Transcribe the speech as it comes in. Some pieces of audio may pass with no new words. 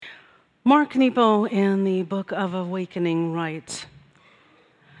Mark Nepo in the Book of Awakening writes,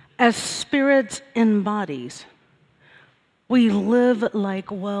 "As spirits in bodies, we live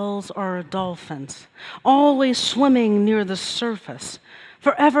like whales or dolphins, always swimming near the surface,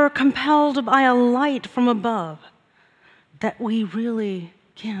 forever compelled by a light from above that we really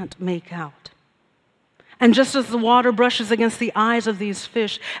can't make out. And just as the water brushes against the eyes of these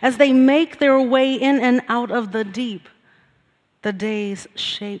fish, as they make their way in and out of the deep, the days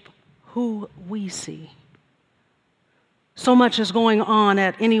shape who we see. So much is going on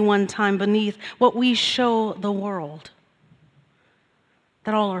at any one time beneath what we show the world,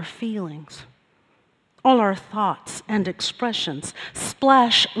 that all our feelings, all our thoughts and expressions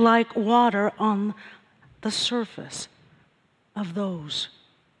splash like water on the surface of those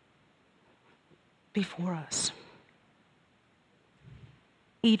before us.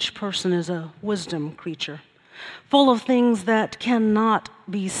 Each person is a wisdom creature, full of things that cannot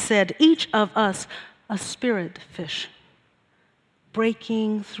be said. Each of us a spirit fish,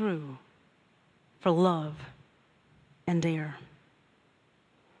 breaking through for love and air.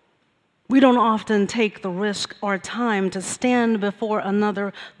 We don't often take the risk or time to stand before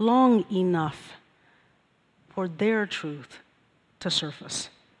another long enough for their truth to surface.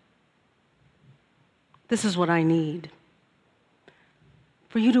 This is what I need.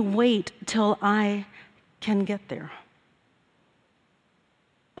 For you to wait till I can get there.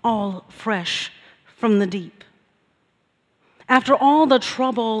 All fresh from the deep. After all the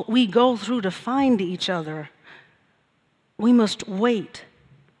trouble we go through to find each other, we must wait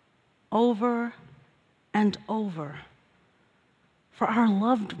over and over for our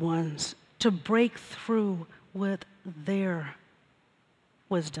loved ones to break through with their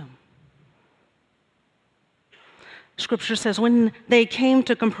wisdom. Scripture says, when they came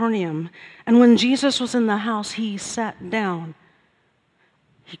to Capernaum, and when Jesus was in the house, he sat down.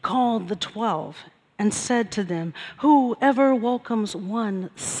 He called the 12 and said to them, "Whoever welcomes one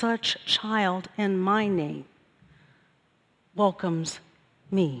such child in my name welcomes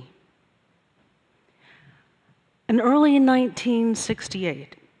me." In early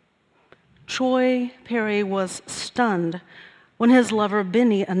 1968, Troy Perry was stunned when his lover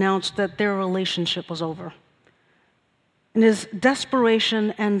Benny announced that their relationship was over. In his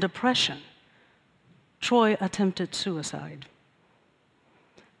desperation and depression, Troy attempted suicide.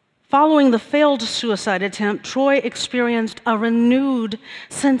 Following the failed suicide attempt, Troy experienced a renewed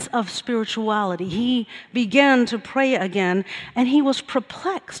sense of spirituality. He began to pray again, and he was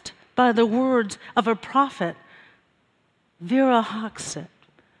perplexed by the words of a prophet, Vera Hoxett,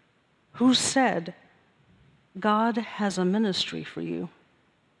 who said, "God has a ministry for you.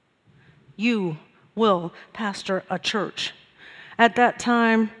 You will pastor a church." At that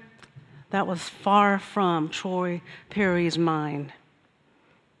time, that was far from Troy Perry's mind.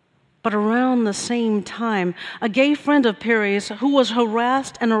 But around the same time, a gay friend of Perry's who was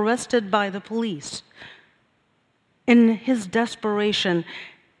harassed and arrested by the police, in his desperation,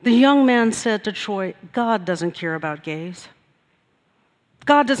 the young man said to Troy, "God doesn't care about gays.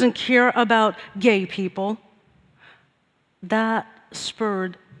 God doesn't care about gay people." That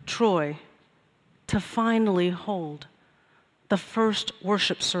spurred Troy to finally hold the first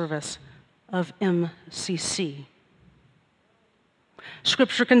worship service of MCC.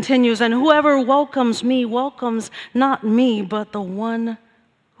 Scripture continues, "And whoever welcomes me welcomes not me, but the one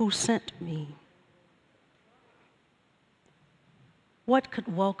who sent me." What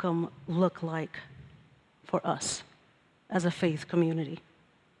could welcome look like for us as a faith community?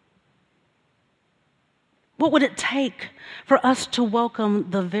 What would it take for us to welcome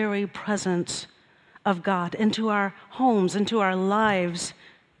the very presence of God into our homes, into our lives,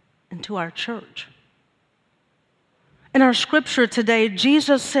 into our church? In our scripture today,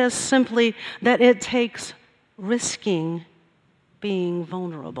 Jesus says simply that it takes risking being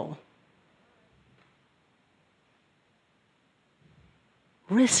vulnerable.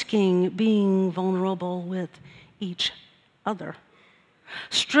 Risking being vulnerable with each other.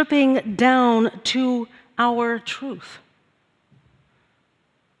 Stripping down to our truth.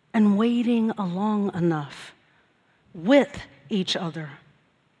 And waiting long enough with each other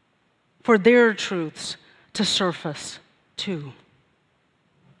for their truths to surface too.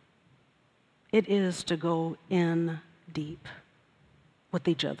 It is to go in deep with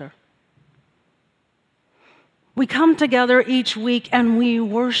each other. We come together each week and we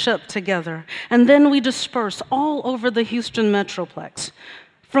worship together, and then we disperse all over the Houston Metroplex,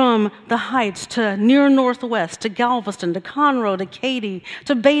 from the Heights to near Northwest, to Galveston, to Conroe, to Katy,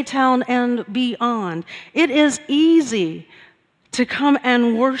 to Baytown and beyond. It is easy to come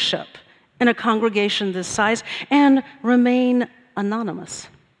and worship in a congregation this size and remain anonymous.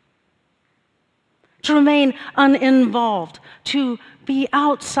 to remain uninvolved, to be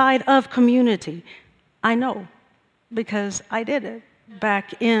outside of community. I know, because I did it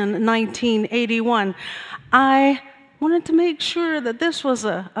back in 1981. I wanted to make sure that this was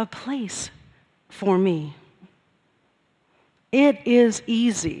a place for me. It is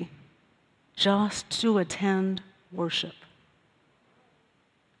easy just to attend worship.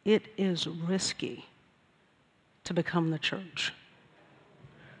 It is risky to become the church.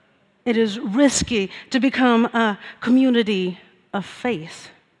 It is risky to become a community of faith.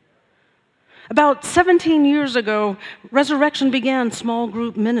 About 17 years ago, Resurrection began small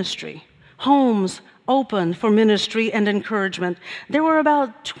group ministry. Homes opened for ministry and encouragement. There were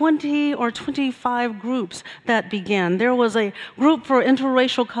about 20 or 25 groups that began. There was a group for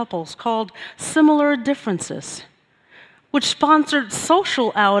interracial couples called Similar Differences, which sponsored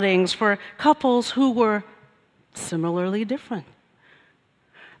social outings for couples who were similarly different.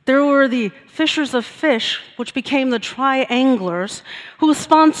 There were the Fishers of Fish, which became the Trianglers, who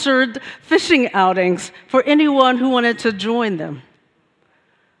sponsored fishing outings for anyone who wanted to join them.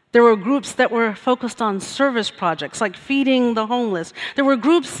 There were groups that were focused on service projects, like feeding the homeless. There were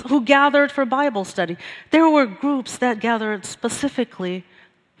groups who gathered for Bible study. There were groups that gathered specifically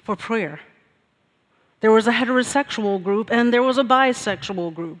for prayer. There was a heterosexual group, and there was a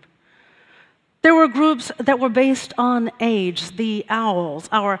bisexual group. There were groups that were based on age, the Owls,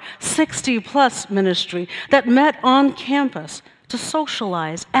 our 60-plus ministry, that met on campus to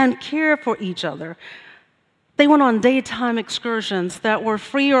socialize and care for each other. They went on daytime excursions that were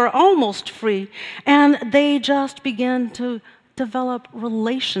free or almost free, and they just began to develop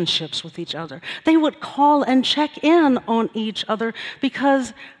relationships with each other. They would call and check in on each other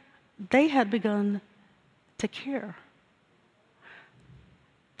because they had begun to care.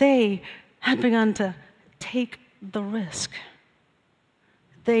 They had begun to take the risk.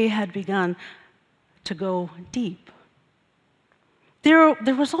 They had begun to go deep. There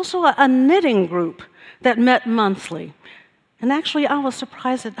was also a knitting group that met monthly. And actually, I was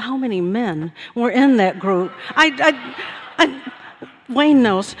surprised at how many men were in that group. Wayne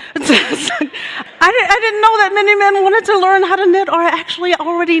knows. I didn't know that many men wanted to learn how to knit or actually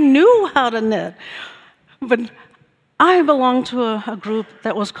already knew how to knit. But I belonged to a group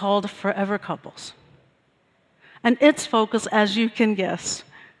that was called Forever Couples. And its focus, as you can guess,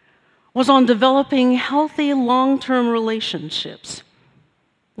 was on developing healthy long-term relationships.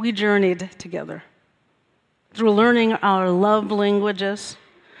 We journeyed together through learning our love languages,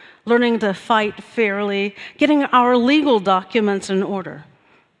 learning to fight fairly, getting our legal documents in order.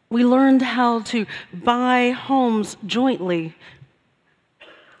 We learned how to buy homes jointly.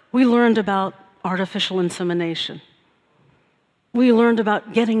 We learned about artificial insemination. We learned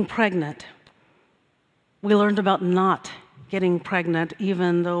about getting pregnant. We learned about not getting pregnant,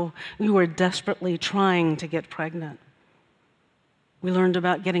 even though we were desperately trying to get pregnant. We learned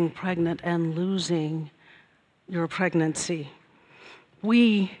about getting pregnant and losing your pregnancy.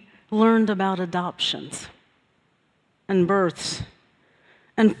 We learned about adoptions and births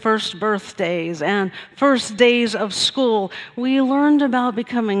and first birthdays and first days of school. We learned about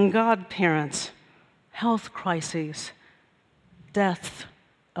becoming godparents, health crises, death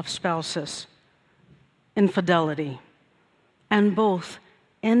of spouses, infidelity, and both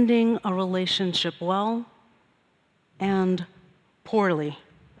ending a relationship well and poorly.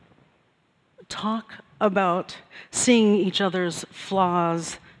 Talk about seeing each other's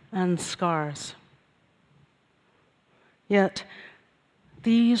flaws and scars. Yet,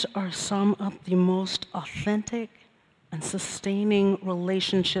 these are some of the most authentic and sustaining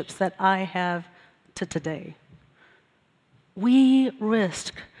relationships that I have to today. We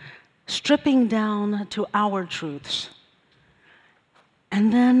risk stripping down to our truths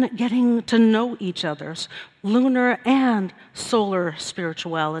and then getting to know each other's lunar and solar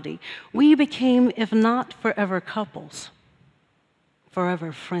spirituality. We became, if not forever couples,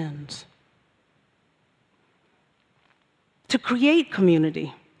 forever friends. To create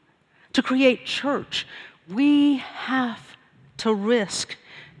community, to create church, we have to risk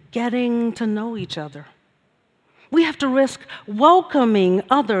getting to know each other. We have to risk welcoming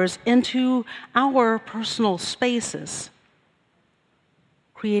others into our personal spaces.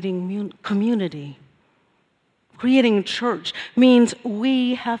 Creating community, creating church means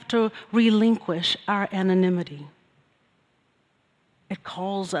we have to relinquish our anonymity. It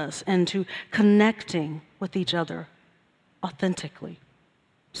calls us into connecting with each other authentically,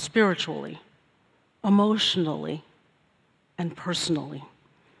 spiritually, emotionally, and personally.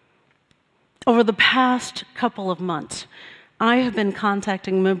 Over the past couple of months, I have been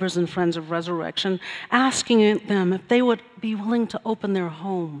contacting members and friends of Resurrection, asking them if they would be willing to open their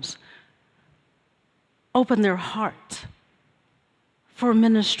homes open their hearts for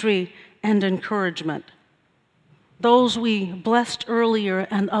ministry and encouragement. Those we blessed earlier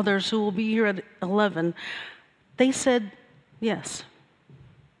and others who will be here at 11, they said yes.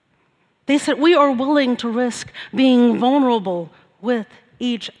 They said, we are willing to risk being vulnerable with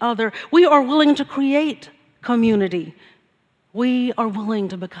each other. We are willing to create community. We are willing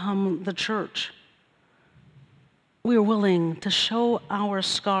to become the church. We are willing to show our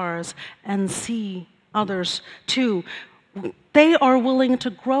scars and see others too. They are willing to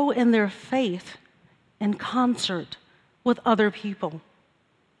grow in their faith in concert with other people.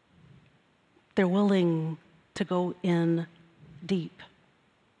 They're willing to go in deep.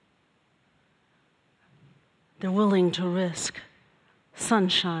 They're willing to risk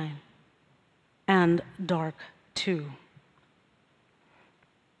sunshine and dark too.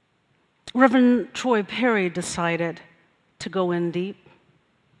 Reverend Troy Perry decided to go in deep.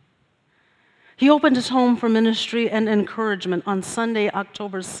 He opened his home for ministry and encouragement on Sunday,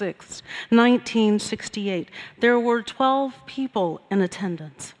 October 6, 1968. There were 12 people in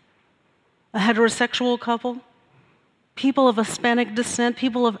attendance. A heterosexual couple, people of Hispanic descent,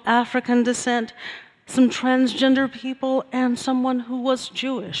 people of African descent, some transgender people, and someone who was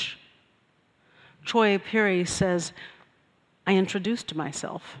Jewish. Troy Perry says, I introduced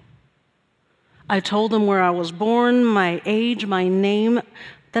myself. I told them where I was born, my age, my name,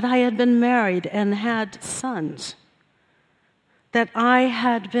 that I had been married and had sons, that I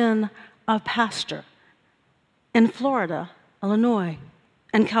had been a pastor in Florida, Illinois,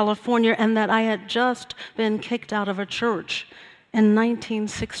 and California, and that I had just been kicked out of a church in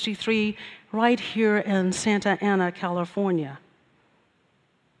 1963 right here in Santa Ana, California.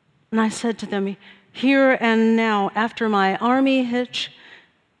 And I said to them, here and now, after my army hitch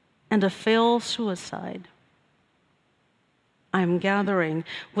and a failed suicide, I'm gathering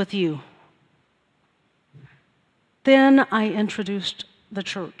with you. Then I introduced the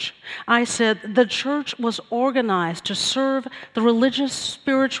church. I said the church was organized to serve the religious,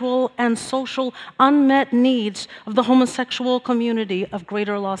 spiritual, and social unmet needs of the homosexual community of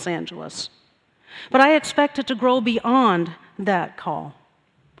Greater Los Angeles. But I expected to grow beyond that call.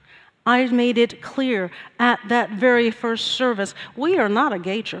 I made it clear at that very first service, we are not a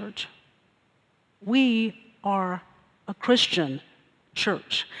gay church. We are a Christian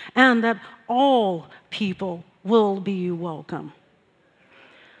church, and that all people will be welcome.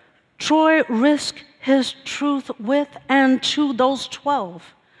 Troy risked his truth with and to those 12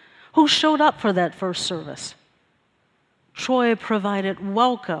 who showed up for that first service. Troy provided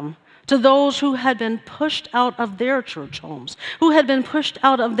welcome to those who had been pushed out of their church homes, who had been pushed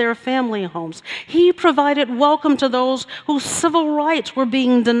out of their family homes. He provided welcome to those whose civil rights were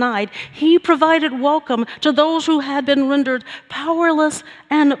being denied. He provided welcome to those who had been rendered powerless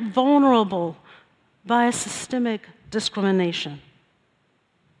and vulnerable by systemic discrimination.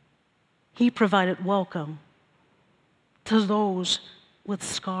 He provided welcome to those with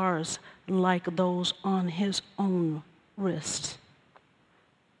scars like those on his own wrists.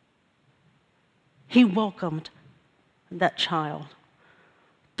 He welcomed that child,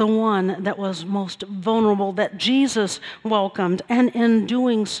 the one that was most vulnerable, that Jesus welcomed. And in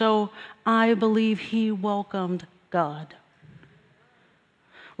doing so, I believe he welcomed God.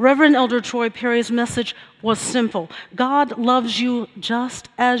 Reverend Elder Troy Perry's message was simple. God loves you just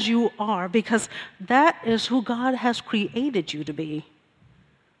as you are, because that is who God has created you to be.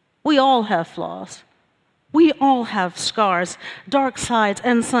 We all have flaws. We all have scars, dark sides,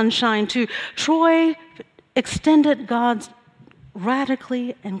 and sunshine too. Troy extended God's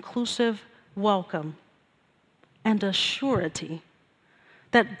radically inclusive welcome and a surety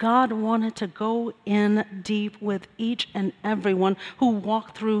that God wanted to go in deep with each and everyone who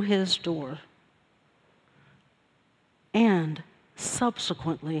walked through his door. And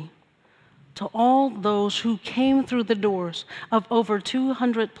subsequently, to all those who came through the doors of over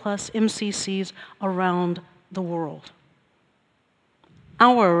 200 plus MCCs around the world.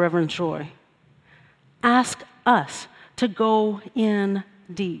 Our Reverend Troy asked us to go in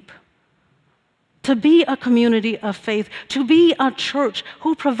deep, to be a community of faith, to be a church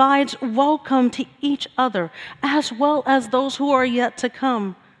who provides welcome to each other, as well as those who are yet to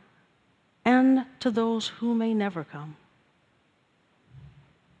come, and to those who may never come.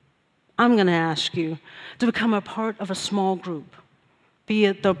 I'm going to ask you to become a part of a small group, be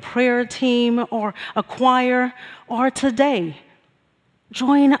it the prayer team or a choir, or today,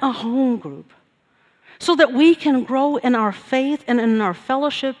 join a home group so that we can grow in our faith and in our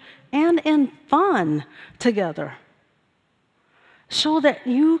fellowship and in fun together, so that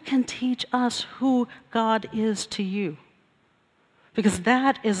you can teach us who God is to you, because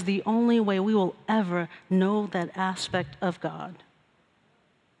that is the only way we will ever know that aspect of God.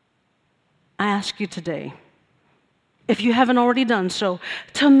 I ask you today, if you haven't already done so,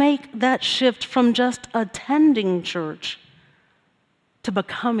 to make that shift from just attending church to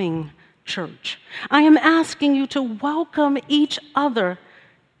becoming church. I am asking you to welcome each other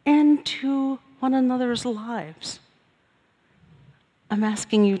into one another's lives. I'm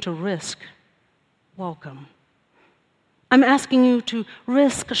asking you to risk welcome. I'm asking you to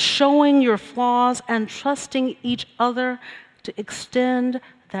risk showing your flaws and trusting each other to extend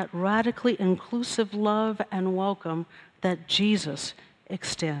that radically inclusive love and welcome that Jesus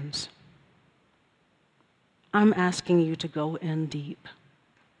extends. I'm asking you to go in deep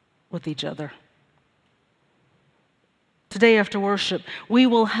with each other. Today after worship, we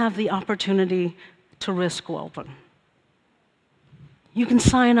will have the opportunity to risk welcome. You can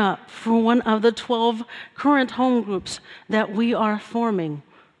sign up for one of the 12 current home groups that we are forming,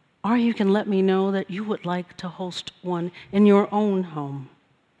 or you can let me know that you would like to host one in your own home.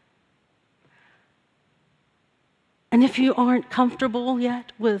 And if you aren't comfortable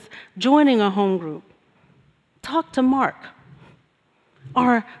yet with joining a home group, talk to Mark,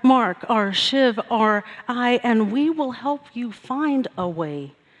 or Shiv, or I, and we will help you find a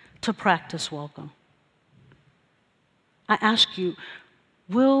way to practice welcome. I ask you,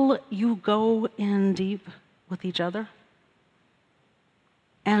 will you go in deep with each other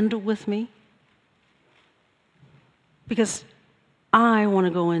and with me? Because I want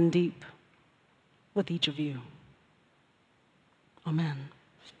to go in deep with each of you. Amen.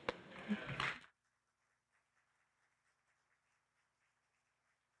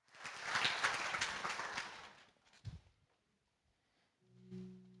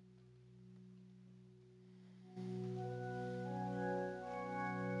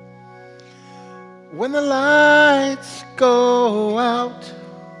 When the lights go out,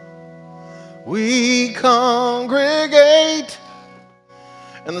 we congregate,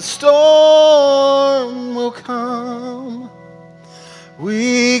 and the storm will come.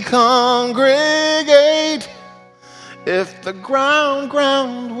 We congregate if the ground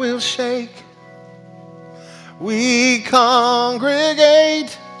will shake. We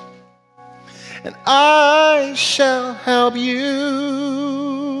congregate, and I shall help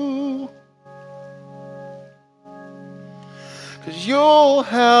you, 'cause you'll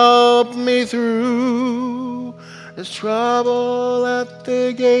help me through this trouble at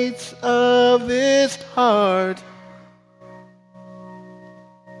the gates of this heart.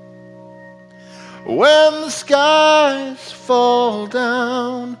 When the skies fall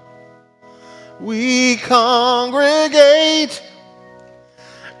down, we congregate,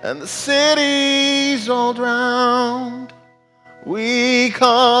 and the city's all drowned. We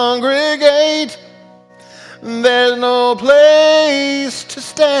congregate, there's no place to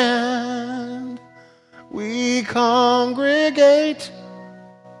stand. We congregate,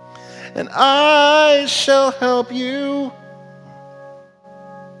 and I shall help you,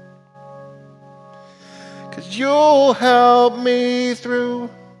 'cause you'll help me through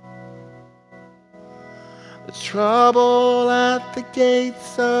the trouble at the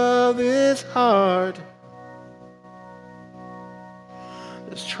gates of this heart.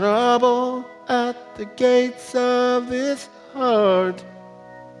 There's trouble at the gates of this heart.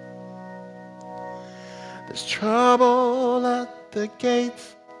 There's trouble at the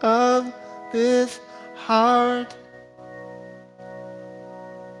gates of this heart.